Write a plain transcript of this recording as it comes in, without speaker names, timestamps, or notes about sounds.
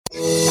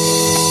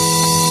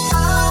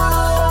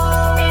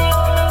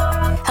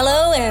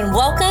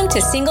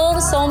to Single to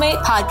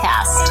Soulmate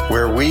Podcast,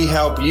 where we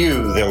help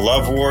you, the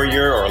love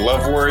warrior or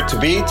love warrior to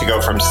be, to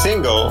go from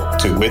single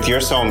to with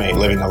your soulmate,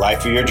 living the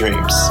life of your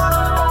dreams.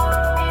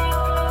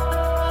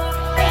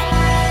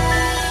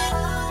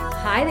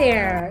 Hi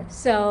there.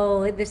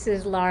 So this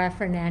is Laura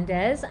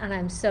Fernandez, and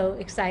I'm so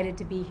excited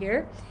to be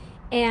here.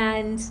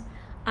 And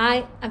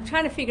I'm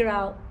trying to figure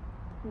out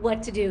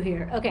what to do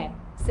here. Okay,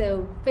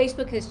 so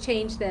Facebook has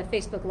changed the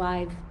Facebook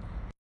Live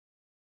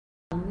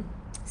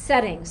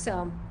settings,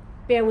 so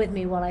bear with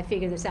me while I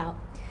figure this out.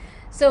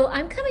 So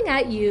I'm coming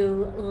at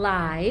you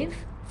live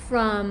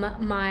from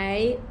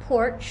my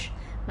porch,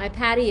 my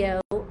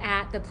patio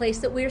at the place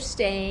that we're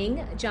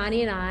staying,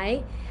 Johnny and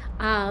I,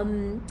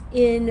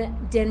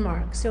 in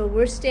Denmark. So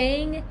we're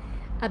staying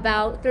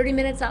about 30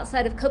 minutes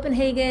outside of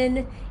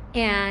Copenhagen,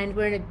 and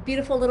we're in a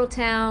beautiful little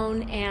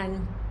town.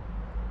 And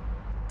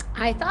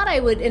I thought I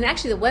would, and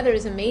actually the weather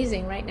is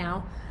amazing right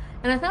now,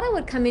 and I thought I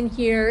would come in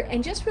here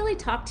and just really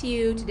talk to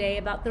you today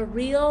about the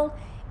real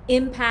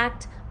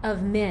impact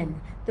of men,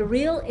 the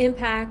real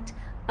impact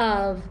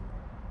of,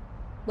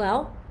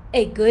 well,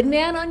 a good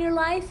man on your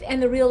life,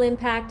 and the real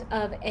impact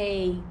of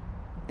a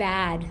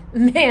bad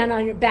man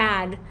on your,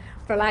 bad,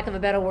 for lack of a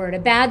better word, a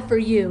bad for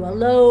you, a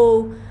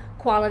low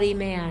quality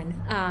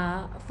man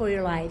for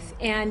your life.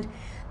 And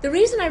the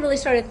reason I really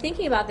started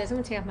thinking about this, I'm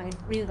going to take off my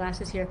reading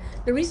glasses here.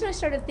 The reason I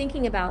started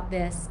thinking about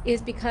this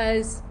is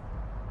because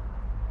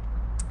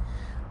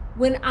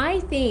when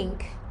I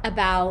think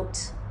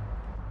about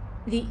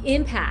the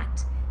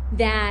impact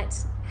that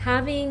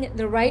having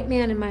the right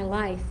man in my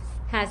life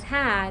has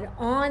had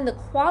on the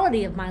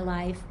quality of my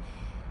life,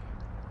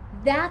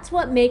 that's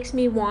what makes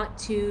me want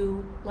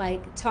to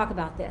talk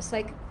about this.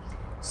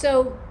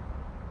 So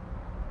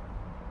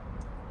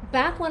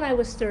back when I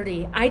was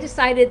 30, I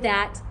decided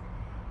that,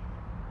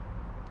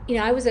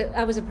 I was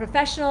a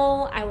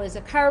professional, I was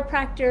a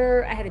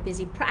chiropractor, I had a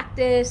busy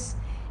practice,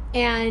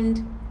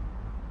 and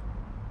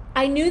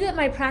I knew that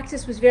my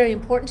practice was very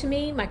important to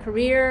me. My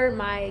career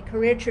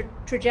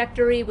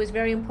trajectory was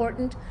very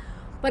important.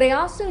 But I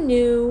also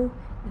knew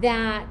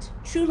that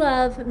true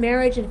love,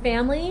 marriage, and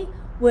family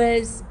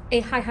was a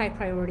high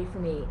priority for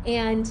me.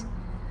 And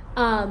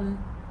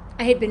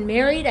I had been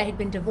married, I had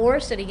been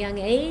divorced at a young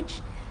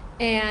age,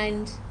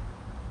 and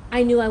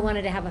I knew I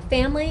wanted to have a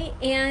family.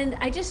 And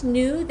I just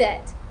knew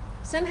that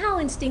somehow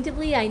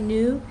instinctively I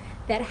knew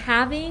that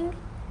having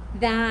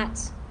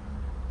that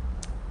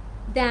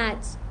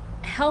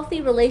healthy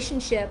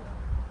relationship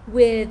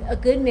with a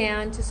good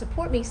man to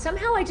support me,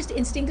 somehow I just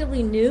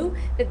instinctively knew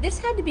that this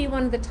had to be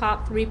one of the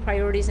top 3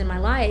 priorities in my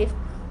life,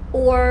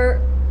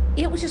 or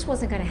it just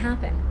wasn't going to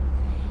happen.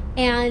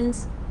 And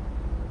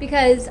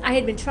because I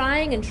had been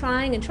trying,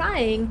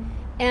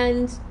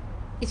 and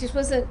it just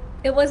wasn't,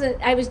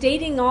 I was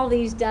dating all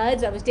these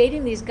duds, I was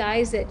dating these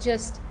guys that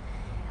just,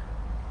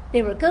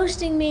 they were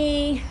ghosting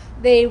me,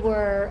 they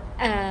were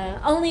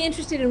only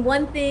interested in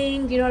one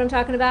thing. Do you know what I'm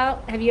talking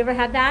about? Have you ever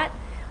had that?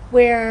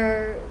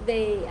 Where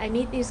I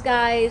meet these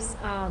guys.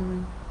 I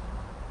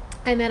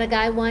met a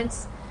guy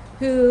once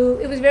who,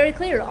 it was very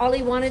clear, all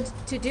he wanted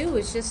to do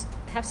was just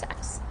have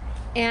sex.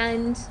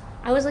 And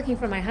I was looking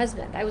for my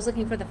husband. I was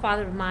looking for the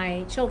father of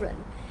my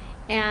children.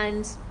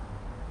 And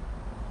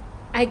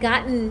I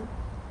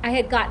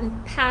had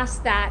gotten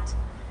past that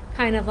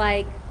kind of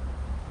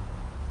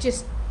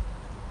just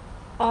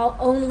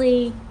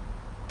only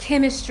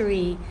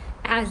chemistry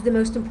as the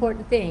most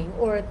important thing,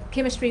 or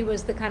chemistry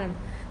was the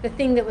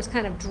thing that was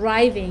kind of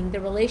driving the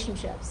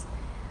relationships.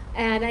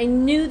 And I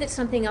knew that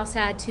something else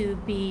had to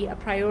be a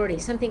priority,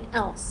 something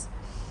else.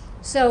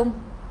 So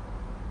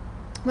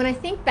when I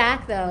think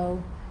back,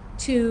 though,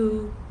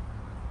 to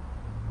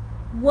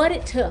what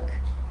it took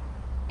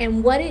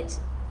and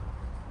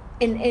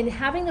and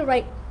having the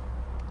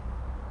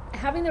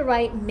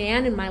right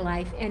man in my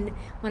life, and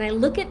when I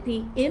look at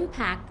the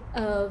impact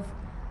of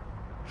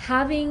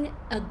having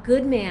a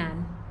good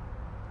man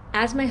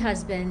as my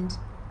husband,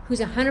 who's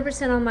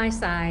 100% on my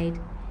side,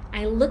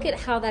 I look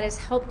at how that has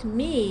helped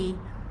me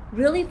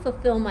really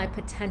fulfill my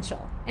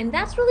potential. And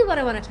that's really what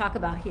I want to talk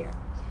about here.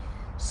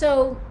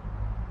 So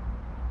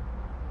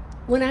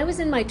when I was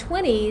in my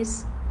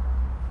 20s,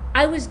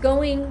 I was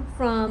going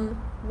from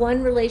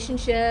one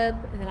relationship,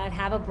 and then I'd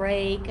have a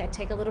break, I'd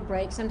take a little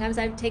break. Sometimes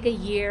I'd take a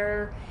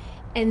year,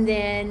 and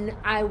then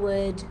I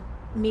would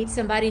meet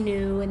somebody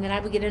new, and then I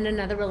would get in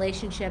another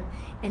relationship,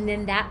 and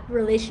then that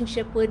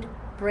relationship would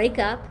break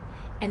up,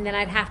 and then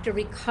I'd have to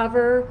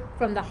recover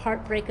from the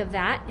heartbreak of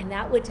that, and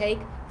that would take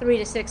 3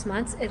 to 6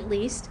 months at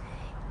least,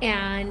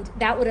 and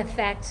that would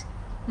affect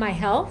my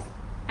health.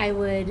 I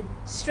would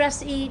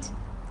stress eat,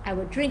 I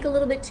would drink a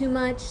little bit too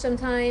much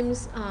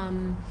sometimes,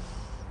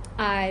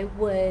 I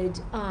would,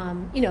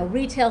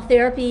 retail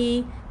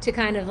therapy to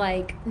kind of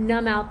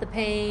numb out the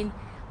pain.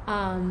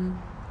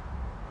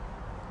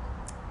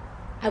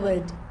 I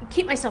would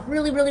keep myself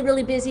really, really,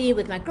 really busy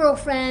with my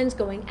girlfriends,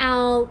 going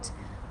out,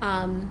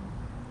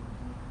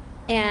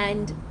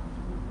 and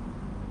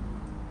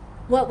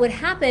what would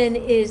happen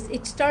is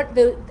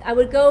I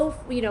would go,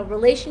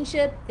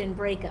 relationship, then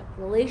breakup,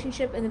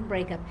 relationship, and then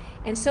breakup.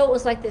 And so it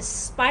was like this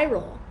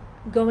spiral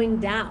going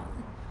down.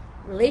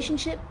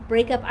 Relationship,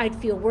 breakup, I'd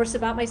feel worse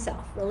about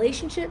myself.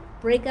 Relationship,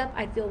 breakup,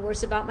 I'd feel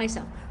worse about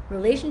myself.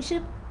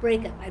 Relationship,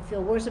 breakup, I'd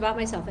feel worse about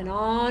myself. And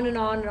on and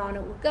on and on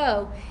it would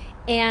go.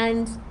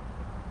 And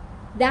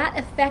that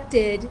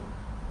affected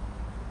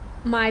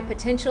my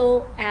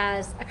potential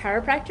as a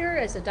chiropractor,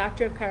 as a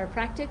doctor of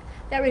chiropractic.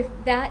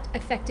 That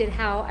affected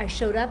how I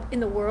showed up in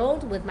the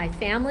world with my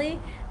family.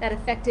 That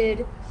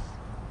affected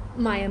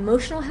my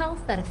emotional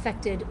health. That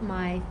affected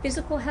my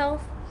physical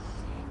health.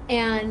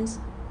 And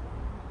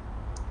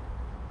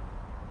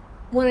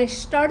when I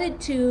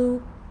started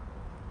to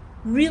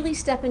really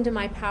step into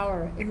my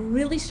power and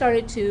really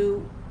started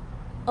to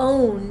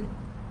own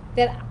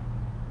that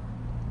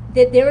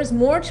there is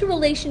more to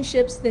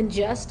relationships than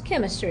just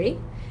chemistry,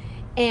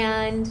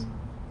 and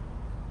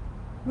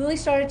really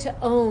started to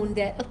own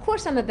that, of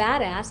course, I'm a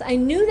badass. I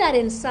knew that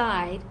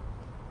inside,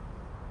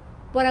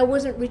 but I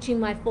wasn't reaching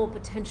my full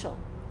potential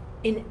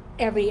in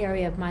every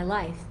area of my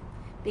life,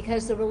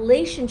 because the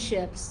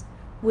relationships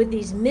with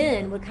these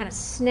men would kind of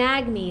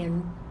snag me,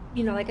 and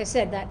like I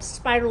said, that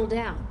spiral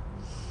down.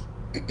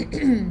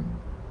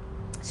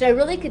 So I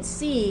really could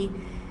see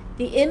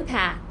the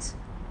impact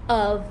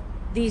of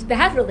these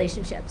bad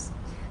relationships.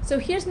 So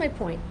here's my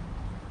point.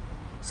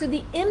 So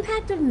the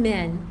impact of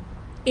men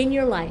in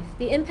your life,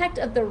 the impact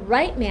of the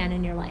right man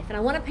in your life, and I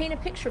want to paint a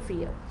picture for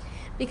you,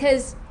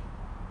 because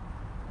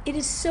it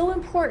is so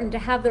important to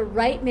have the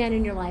right man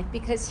in your life,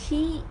 because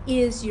he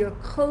is your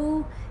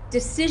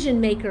co-decision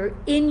maker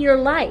in your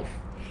life.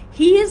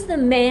 He is the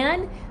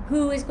man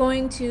who is you're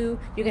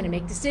going to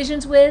make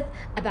decisions with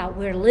about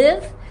where to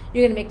live.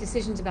 You're going to make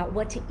decisions about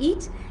what to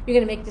eat. You're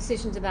going to make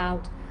decisions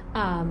about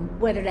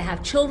whether to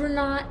have children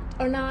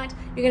or not.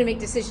 You're going to make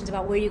decisions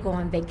about where you go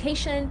on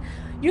vacation.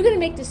 You're going to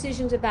make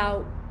decisions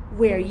about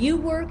where you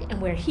work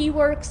and where he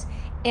works.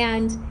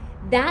 And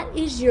that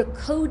is your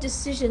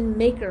co-decision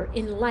maker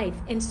in life.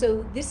 And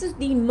so this is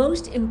the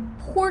most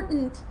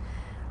important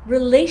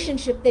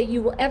relationship that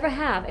you will ever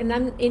have.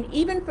 And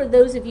even for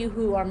those of you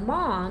who are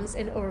moms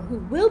or who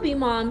will be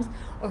moms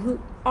or who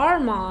are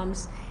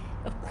moms,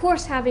 of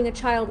course having a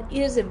child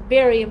is a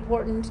very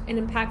important and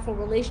impactful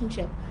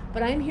relationship.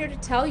 But I'm here to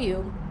tell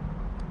you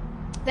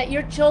that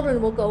your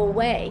children will go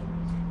away.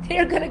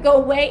 They're going to go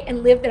away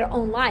and live their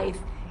own life.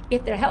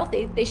 If they're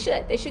healthy, they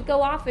should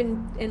go off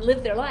and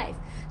live their life.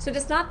 So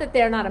it's not that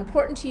they're not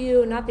important to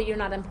you, not that you're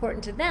not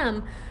important to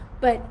them,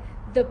 but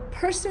the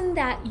person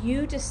that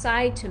you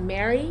decide to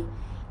marry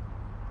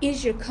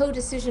is your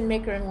co-decision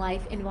maker in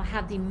life and will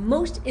have the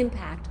most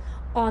impact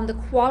on the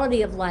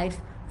quality of life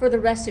for the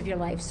rest of your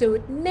life. So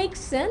it makes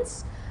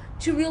sense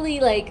to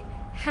really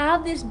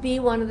have this be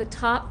one of the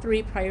top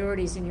 3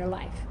 priorities in your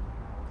life.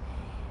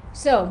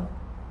 So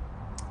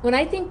when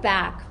I think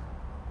back,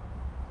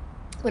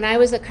 when I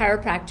was a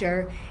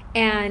chiropractor,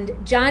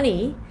 and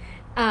Johnny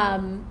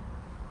and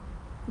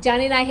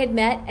I had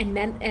met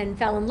and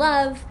fell in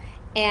love,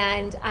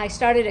 and I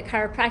started a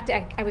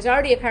chiropractic. I was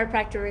already a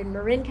chiropractor in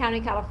Marin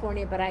County,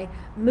 California, but I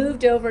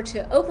moved over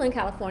to Oakland,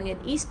 California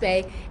at East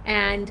Bay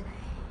and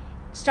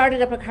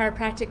started up a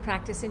chiropractic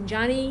practice. And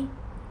Johnny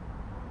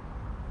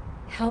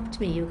helped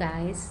me, you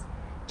guys.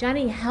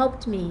 Johnny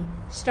helped me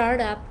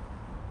start up,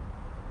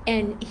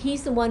 and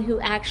he's the one who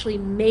actually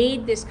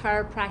made this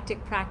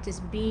chiropractic practice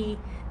be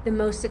the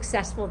most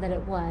successful that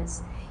it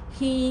was.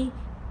 He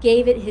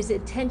gave it his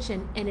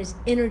attention and his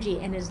energy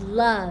and his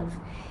love.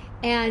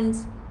 And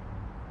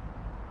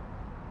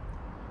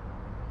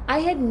I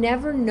had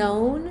never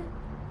known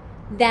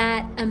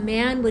that a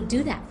man would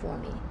do that for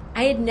me.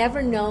 I had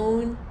never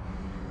known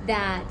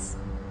that.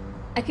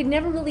 I could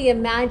never really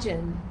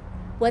imagine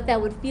what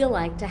that would feel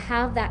like to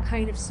have that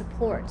kind of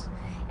support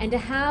and to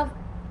have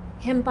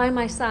him by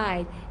my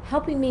side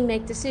helping me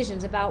make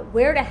decisions about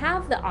where to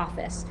have the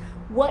office,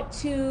 how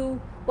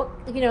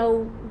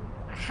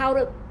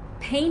to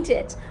paint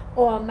it,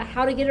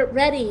 how to get it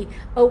ready.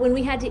 When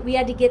we had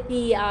to get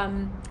the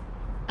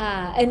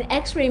an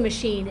X-ray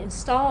machine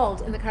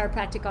installed in the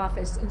chiropractic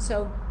office, and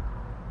so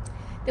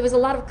there was a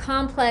lot of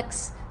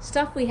complex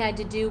stuff we had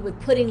to do with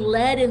putting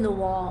lead in the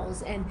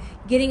walls and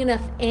getting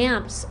enough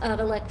amps of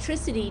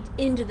electricity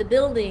into the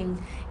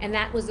building, and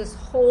that was this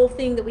whole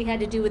thing that we had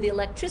to do with the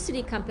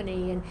electricity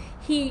company, and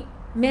he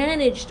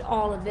managed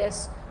all of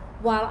this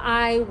while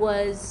I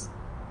was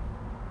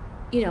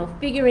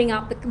figuring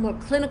out the more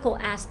clinical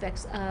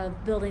aspects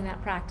of building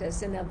that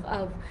practice and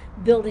of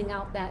building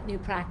out that new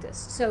practice.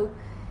 So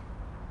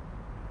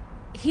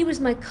he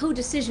was my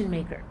co-decision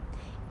maker,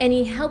 and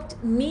he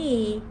helped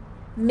me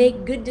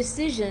make good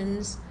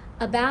decisions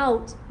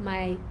about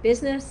my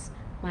business,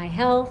 my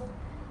health.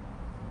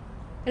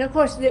 And of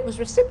course it was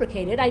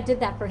reciprocated. I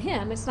did that for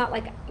him. It's not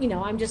like,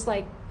 I'm just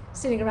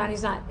sitting around,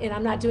 and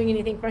I'm not doing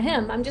anything for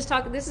him. I'm just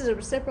talking, this is a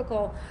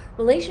reciprocal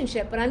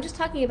relationship, but I'm just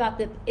talking about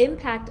the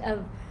impact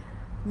of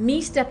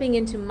me stepping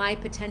into my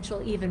potential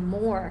even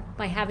more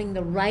by having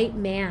the right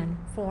man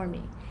for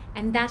me.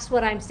 And that's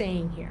what I'm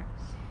saying here.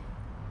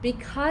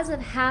 because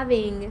of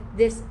having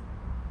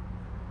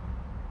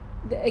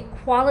a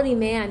quality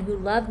man who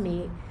loved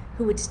me,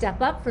 who would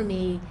step up for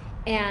me,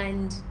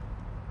 and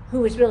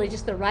who was really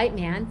just the right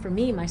man for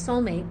me, my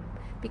soulmate,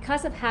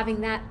 because of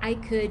having that,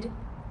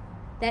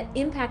 that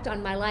impact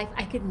on my life,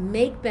 I could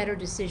make better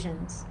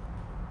decisions.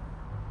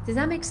 Does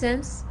that make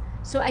sense?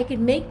 So I could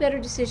make better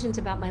decisions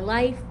about my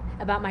life,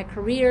 about my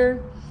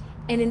career,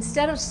 and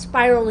instead of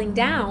spiraling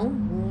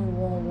down,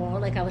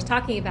 like I was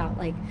talking about,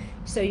 like,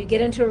 so you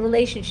get into a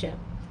relationship,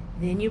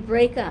 then you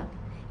break up,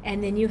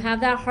 and then you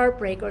have that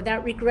heartbreak or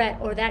that regret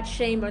or that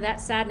shame or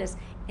that sadness,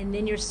 and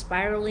then you're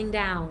spiraling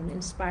down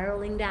and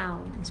spiraling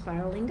down and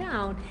spiraling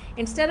down.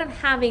 Instead of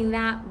having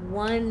that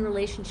one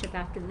relationship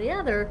after the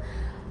other,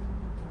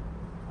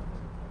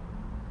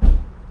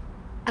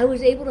 I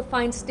was able to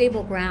find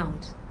stable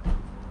ground,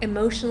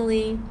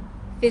 emotionally,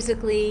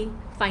 physically,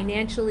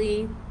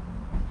 financially,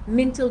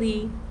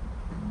 mentally,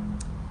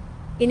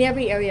 in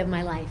every area of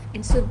my life.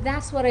 And so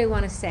that's what I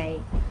want to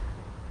say.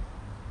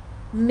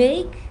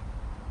 Make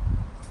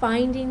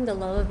finding the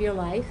love of your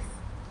life,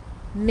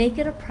 make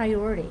it a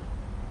priority.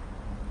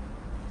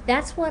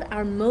 That's what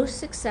our most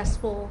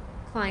successful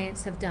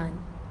clients have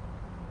done.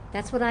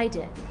 That's what I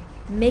did.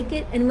 Make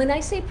it, and when I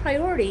say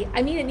priority,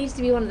 I mean it needs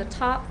to be one of the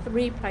top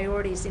 3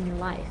 priorities in your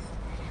life.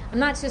 I'm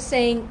not just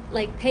saying,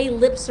 like, pay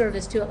lip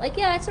service to it, like,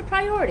 yeah, it's a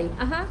priority,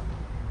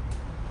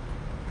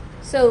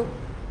 So,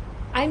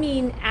 I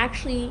mean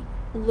actually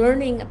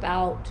learning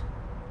about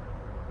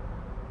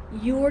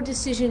your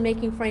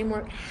decision-making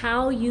framework,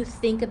 how you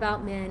think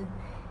about men,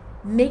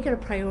 make it a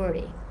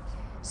priority.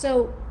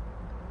 So,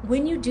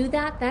 when you do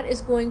that, that is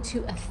going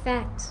to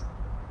affect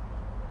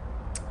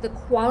the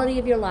quality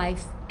of your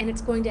life, and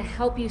it's going to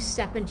help you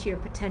step into your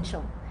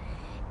potential.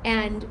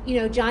 And,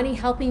 Johnny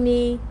helping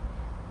me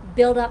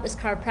build up this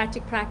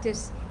chiropractic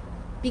practice,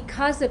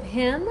 because of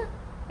him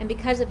and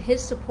because of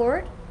his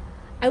support,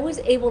 I was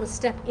able to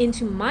step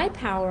into my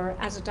power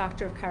as a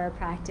doctor of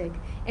chiropractic,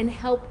 and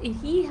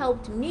he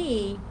helped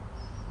me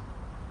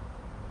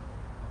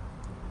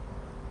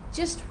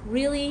just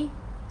really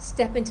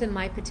step into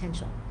my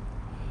potential.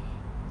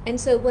 And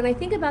so when I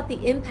think about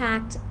the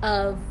impact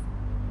of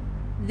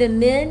the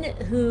men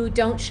who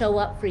don't show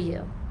up for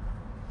you,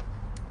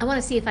 I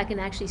want to see if I can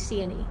actually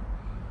see any.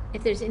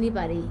 If there's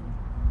anybody,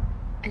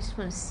 I just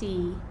want to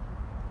see.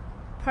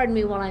 Pardon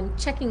me while I'm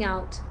checking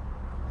out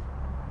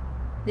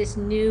this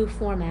new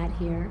format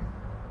here.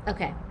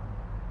 Okay.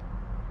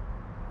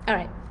 All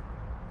right,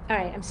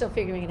 I'm still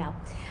figuring it out.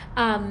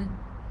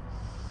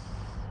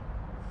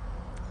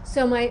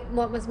 So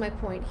what was my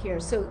point here?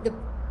 So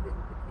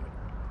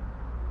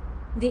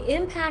the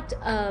impact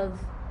of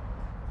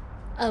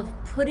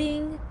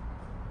finding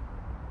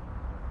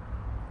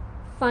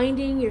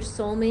your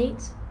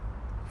soulmate,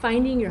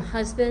 finding your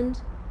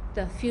husband,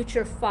 the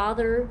future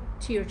father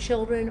to your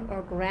children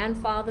or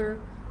grandfather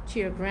to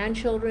your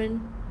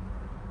grandchildren,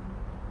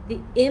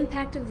 the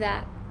impact of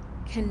that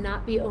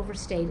cannot be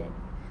overstated.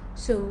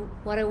 So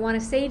what I want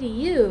to say to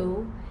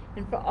you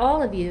and for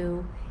all of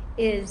you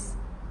is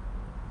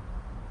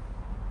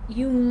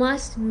you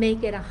must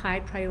make it a high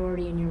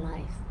priority in your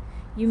life.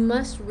 You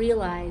must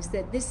realize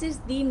that this is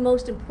the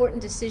most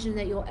important decision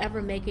that you'll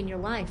ever make in your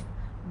life,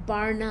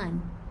 bar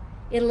none.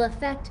 It'll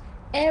affect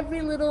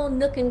every little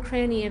nook and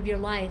cranny of your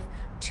life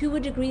to a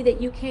degree that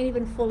you can't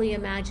even fully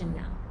imagine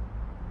now.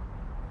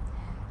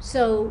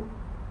 So,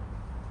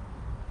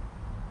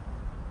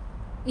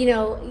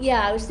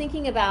 I was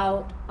thinking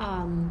about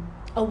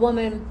a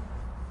woman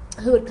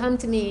who had come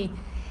to me,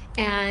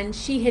 and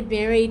she had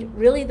married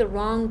really the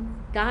wrong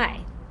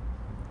guy.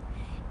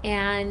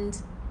 And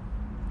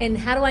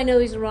how do I know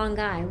he's the wrong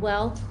guy?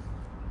 Well,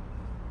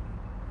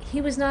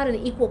 he was not an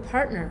equal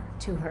partner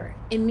to her.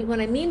 And what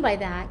I mean by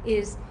that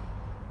is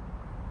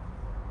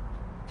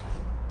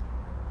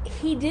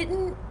he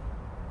didn't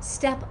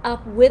step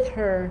up with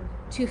her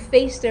to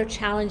face their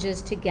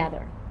challenges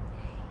together.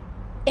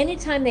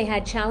 Anytime they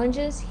had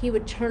challenges, he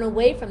would turn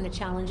away from the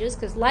challenges,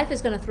 because life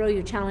is going to throw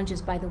you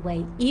challenges, by the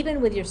way, even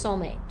with your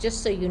soulmate,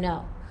 just so you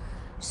know.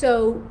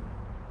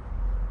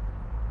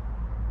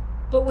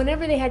 But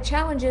whenever they had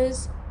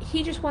challenges,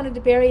 he just wanted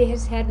to bury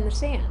his head in the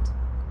sand.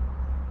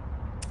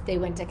 They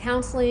went to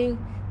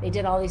counseling, they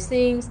did all these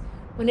things.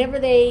 Whenever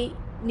they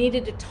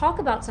needed to talk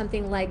about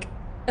something like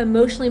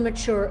emotionally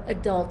mature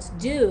adults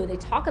do, they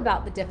talk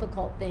about the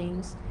difficult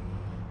things,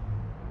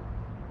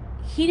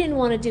 he didn't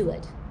want to do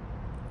it.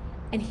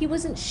 And he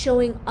wasn't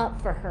showing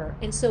up for her.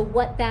 And so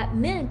what that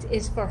meant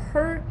is for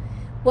her,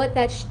 what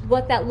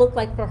that looked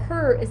like for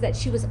her is that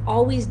she was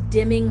always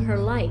dimming her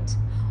light,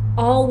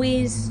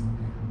 always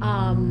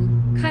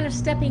kind of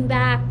stepping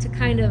back to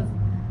kind of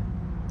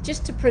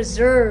just to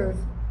preserve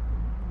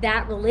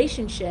that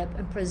relationship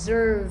and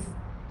preserve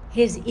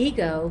his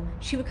ego.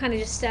 She would kind of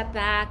just step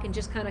back and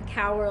just kind of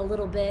cower a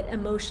little bit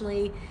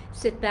emotionally,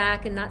 sit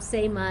back and not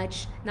say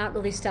much, not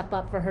really step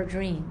up for her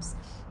dreams.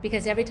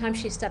 Because every time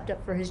she stepped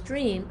up for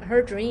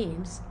her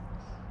dreams,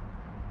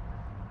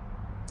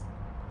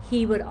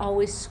 he would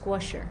always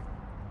squash her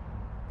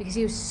because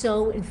he was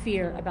so in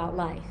fear about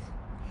life.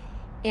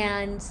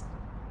 And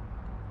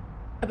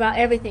about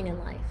everything in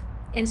life.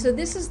 And so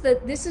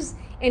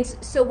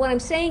so what I'm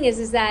saying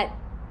is that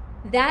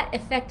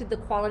affected the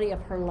quality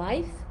of her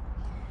life,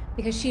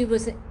 because she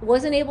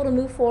wasn't able to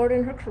move forward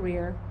in her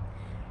career.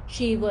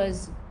 She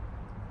was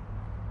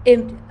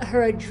in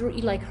her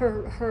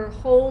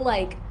whole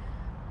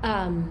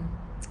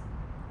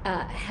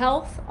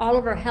health, all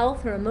of her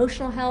health, her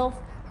emotional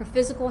health, her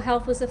physical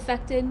health was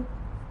affected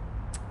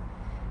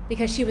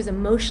because she was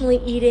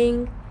emotionally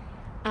eating,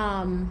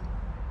 and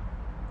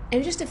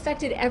it just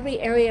affected every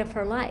area of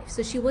her life.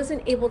 So she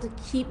wasn't able to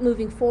keep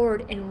moving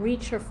forward and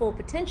reach her full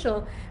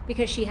potential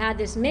because she had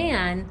this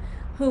man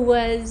who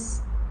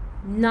was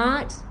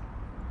not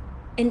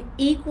an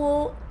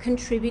equal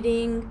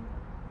contributing,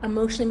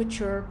 emotionally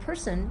mature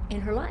person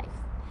in her life.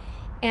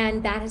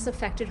 And that has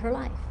affected her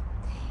life.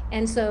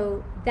 And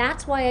so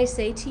that's why I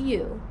say to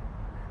you,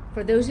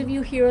 for those of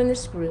you here in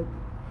this group,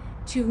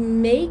 to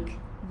make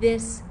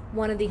this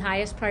one of the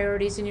highest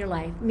priorities in your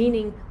life.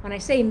 Meaning, when I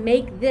say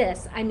make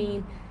this, I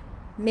mean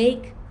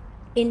make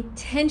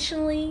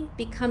intentionally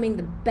becoming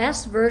the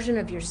best version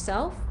of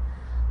yourself,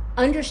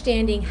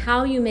 understanding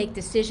how you make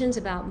decisions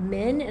about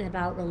men and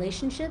about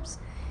relationships,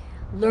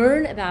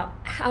 learn about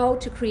how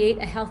to create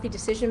a healthy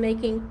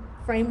decision-making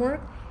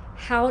framework,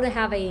 how to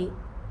have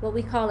what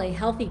we call a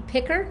healthy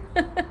picker,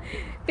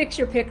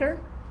 picture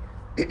picker,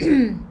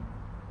 and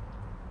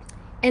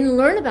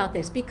learn about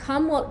this.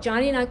 Become what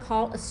Johnny and I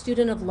call a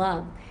student of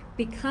love.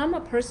 Become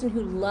a person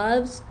who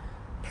loves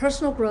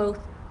personal growth,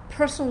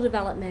 personal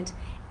development,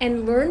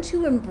 and learn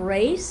to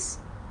embrace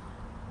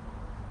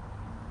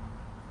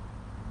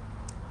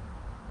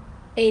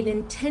an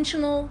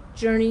intentional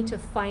journey to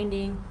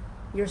finding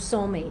your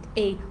soulmate,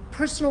 a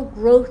personal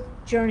growth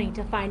journey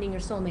to finding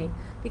your soulmate,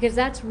 because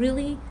that's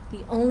really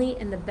the only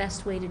and the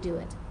best way to do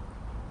it.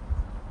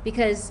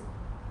 Because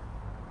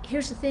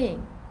here's the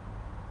thing,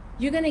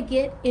 you're going to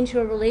get into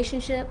a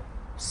relationship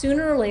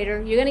sooner or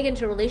later. You're going to get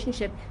into a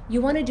relationship.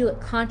 You want to do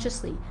it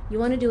consciously. You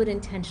want to do it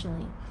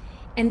intentionally.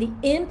 And the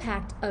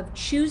impact of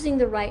choosing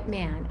the right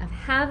man, of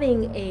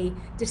having a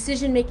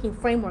decision-making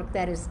framework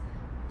that is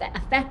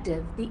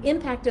effective, the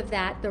impact of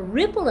that, the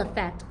ripple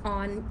effect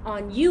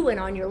on you and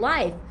on your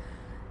life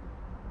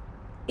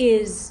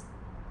is,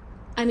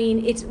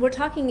 we're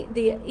talking,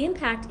 the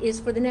impact is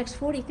for the next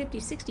 40, 50,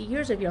 60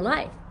 years of your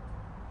life.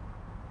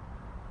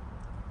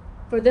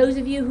 For those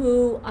of you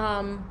who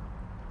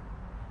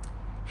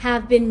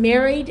have been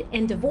married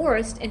and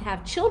divorced and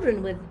have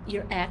children with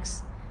your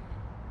ex,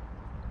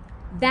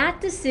 that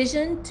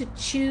decision to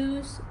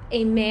choose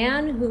a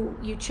man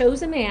you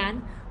chose a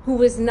man who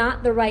was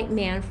not the right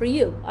man for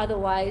you.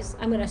 Otherwise,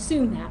 I'm going to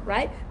assume that,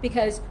 right?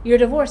 Because you're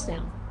divorced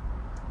now.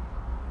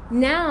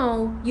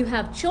 Now you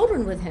have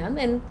children with him,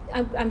 and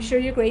I'm sure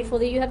you're grateful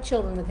that you have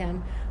children with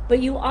him,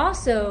 but you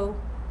also,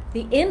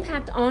 the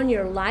impact on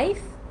your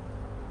life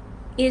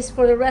is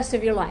for the rest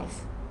of your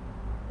life.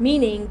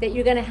 Meaning that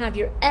you're going to have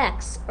your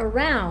ex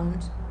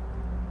around,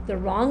 the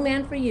wrong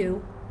man for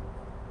you,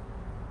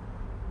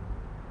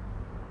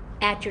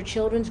 at your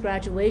children's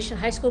graduation,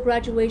 high school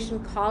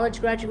graduation,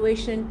 college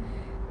graduation,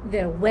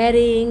 their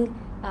wedding,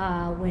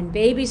 when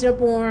babies are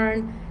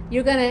born.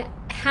 You're going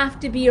to have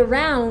to be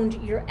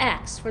around your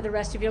ex for the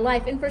rest of your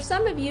life. And for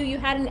some of you, you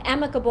had an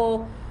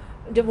amicable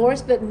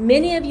divorce, but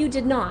many of you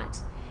did not.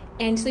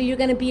 And so you're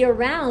going to be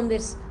around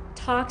this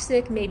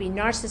toxic, maybe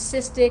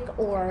narcissistic,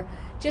 or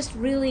just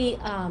really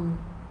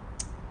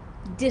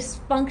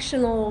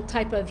dysfunctional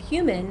type of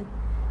human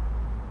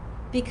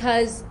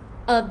because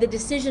of the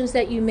decisions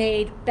that you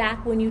made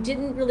back when you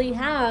didn't really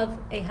have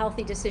a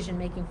healthy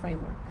decision-making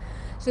framework.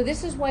 So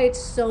this is why it's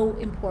so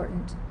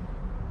important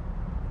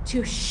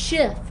to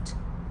shift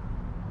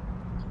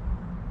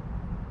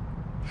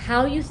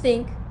how you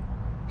think,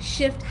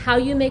 shift how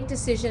you make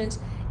decisions,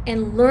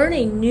 and learn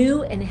a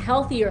new and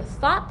healthier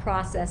thought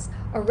process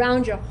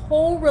around your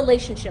whole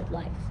relationship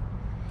life.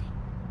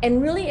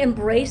 And really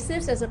embrace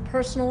this as a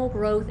personal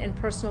growth and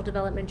personal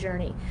development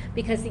journey,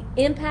 because the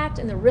impact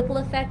and the ripple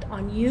effect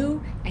on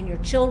you and your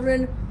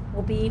children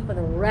will be for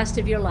the rest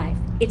of your life.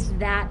 It's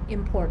that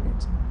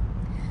important.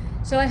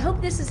 So I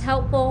hope this is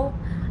helpful.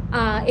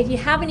 If you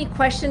have any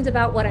questions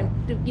about what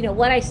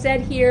I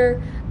said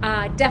here,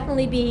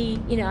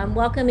 definitely I'm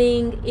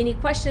welcoming any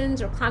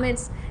questions or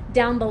comments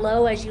down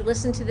below as you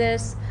listen to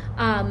this.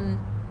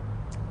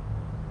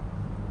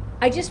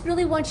 I just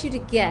really want you to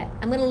get,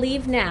 I'm going to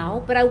leave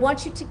now, but I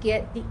want you to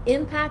get the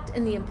impact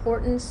and the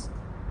importance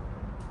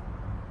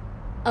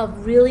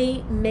of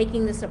really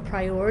making this a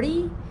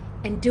priority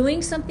and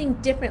doing something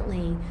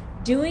differently.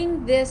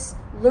 Doing this,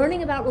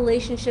 learning about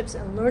relationships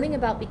and learning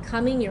about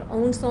becoming your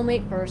own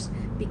soulmate first,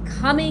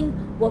 becoming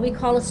what we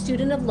call a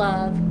student of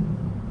love,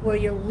 where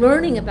you're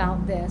learning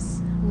about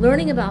this,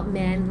 learning about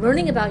men,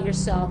 learning about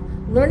yourself,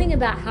 learning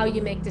about how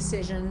you make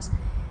decisions,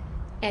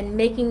 and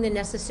making the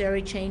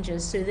necessary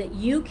changes so that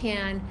you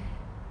can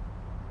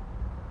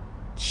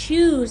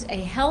choose a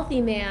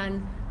healthy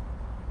man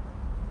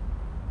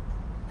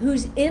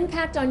whose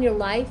impact on your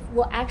life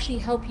will actually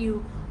help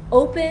you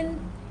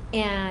open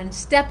and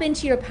step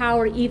into your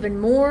power even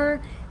more,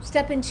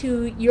 step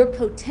into your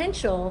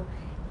potential,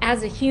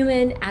 as a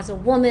human, as a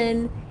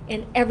woman,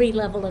 in every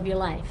level of your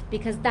life,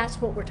 because that's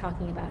what we're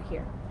talking about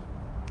here.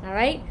 All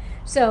right?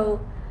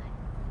 So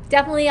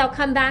definitely I'll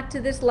come back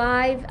to this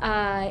live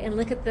and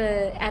look at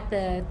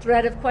the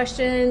thread of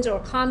questions or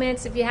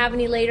comments if you have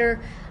any later.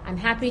 I'm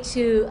happy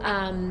to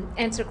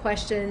answer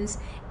questions,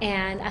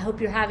 and I hope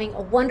you're having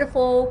a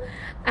wonderful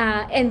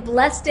and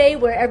blessed day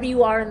wherever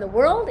you are in the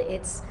world.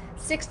 It's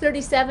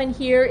 6:37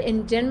 here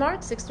in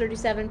Denmark,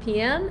 6:37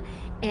 p.m.,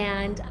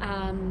 and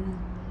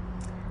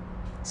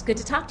it's good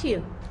to talk to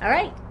you. All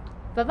right.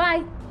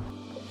 Bye-bye.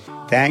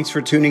 Thanks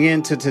for tuning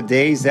in to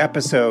today's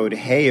episode.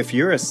 Hey, if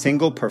you're a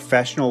single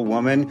professional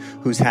woman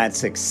who's had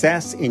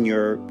success in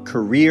your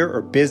career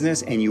or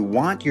business and you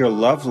want your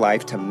love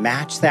life to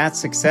match that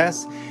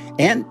success,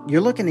 and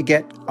you're looking to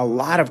get a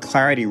lot of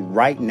clarity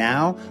right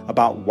now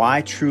about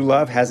why true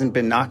love hasn't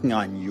been knocking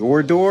on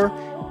your door,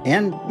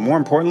 and more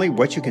importantly,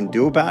 what you can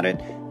do about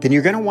it, then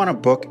you're going to want to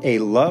book a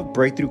Love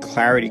Breakthrough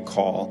Clarity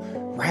call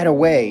right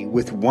away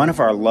with one of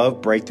our Love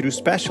Breakthrough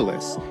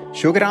specialists.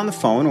 She'll get on the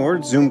phone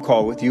or Zoom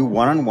call with you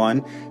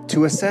one-on-one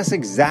to assess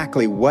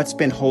exactly what's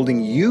been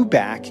holding you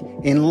back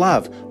in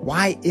love.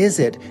 Why is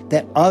it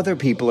that other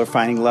people are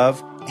finding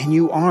love and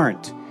you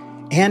aren't?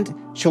 And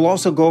she'll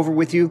also go over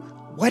with you,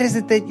 what is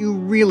it that you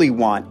really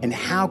want and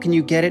how can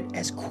you get it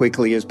as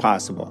quickly as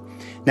possible?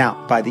 Now,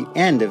 by the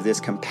end of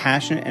this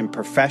compassionate and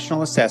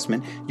professional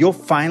assessment, you'll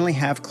finally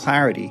have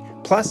clarity,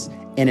 plus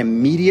an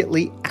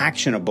immediately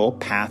actionable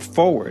path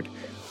forward.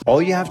 All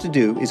you have to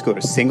do is go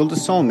to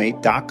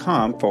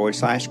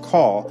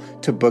singletosoulmate.com/call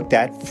to book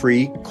that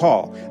free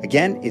call.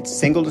 Again, it's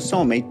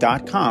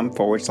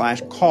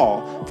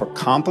singletosoulmate.com/call for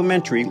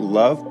complimentary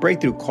Love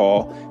Breakthrough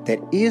call that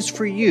is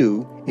for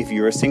you if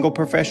you're a single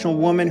professional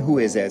woman who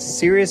is as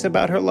serious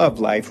about her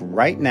love life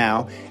right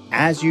now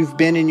as you've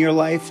been in your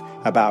life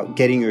about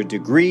getting your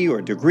degree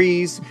or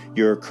degrees,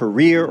 your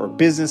career or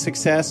business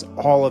success,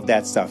 all of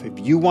that stuff. If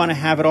you want to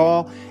have it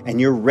all and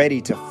you're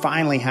ready to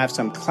finally have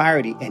some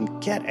clarity and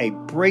get a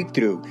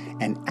breakthrough,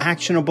 an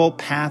actionable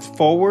path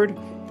forward,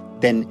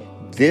 then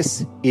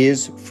this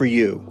is for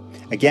you.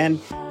 Again,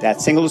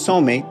 that's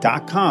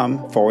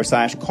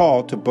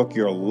singletosoulmate.com/call to book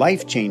your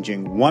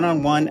life-changing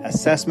one-on-one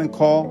assessment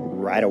call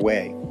right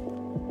away.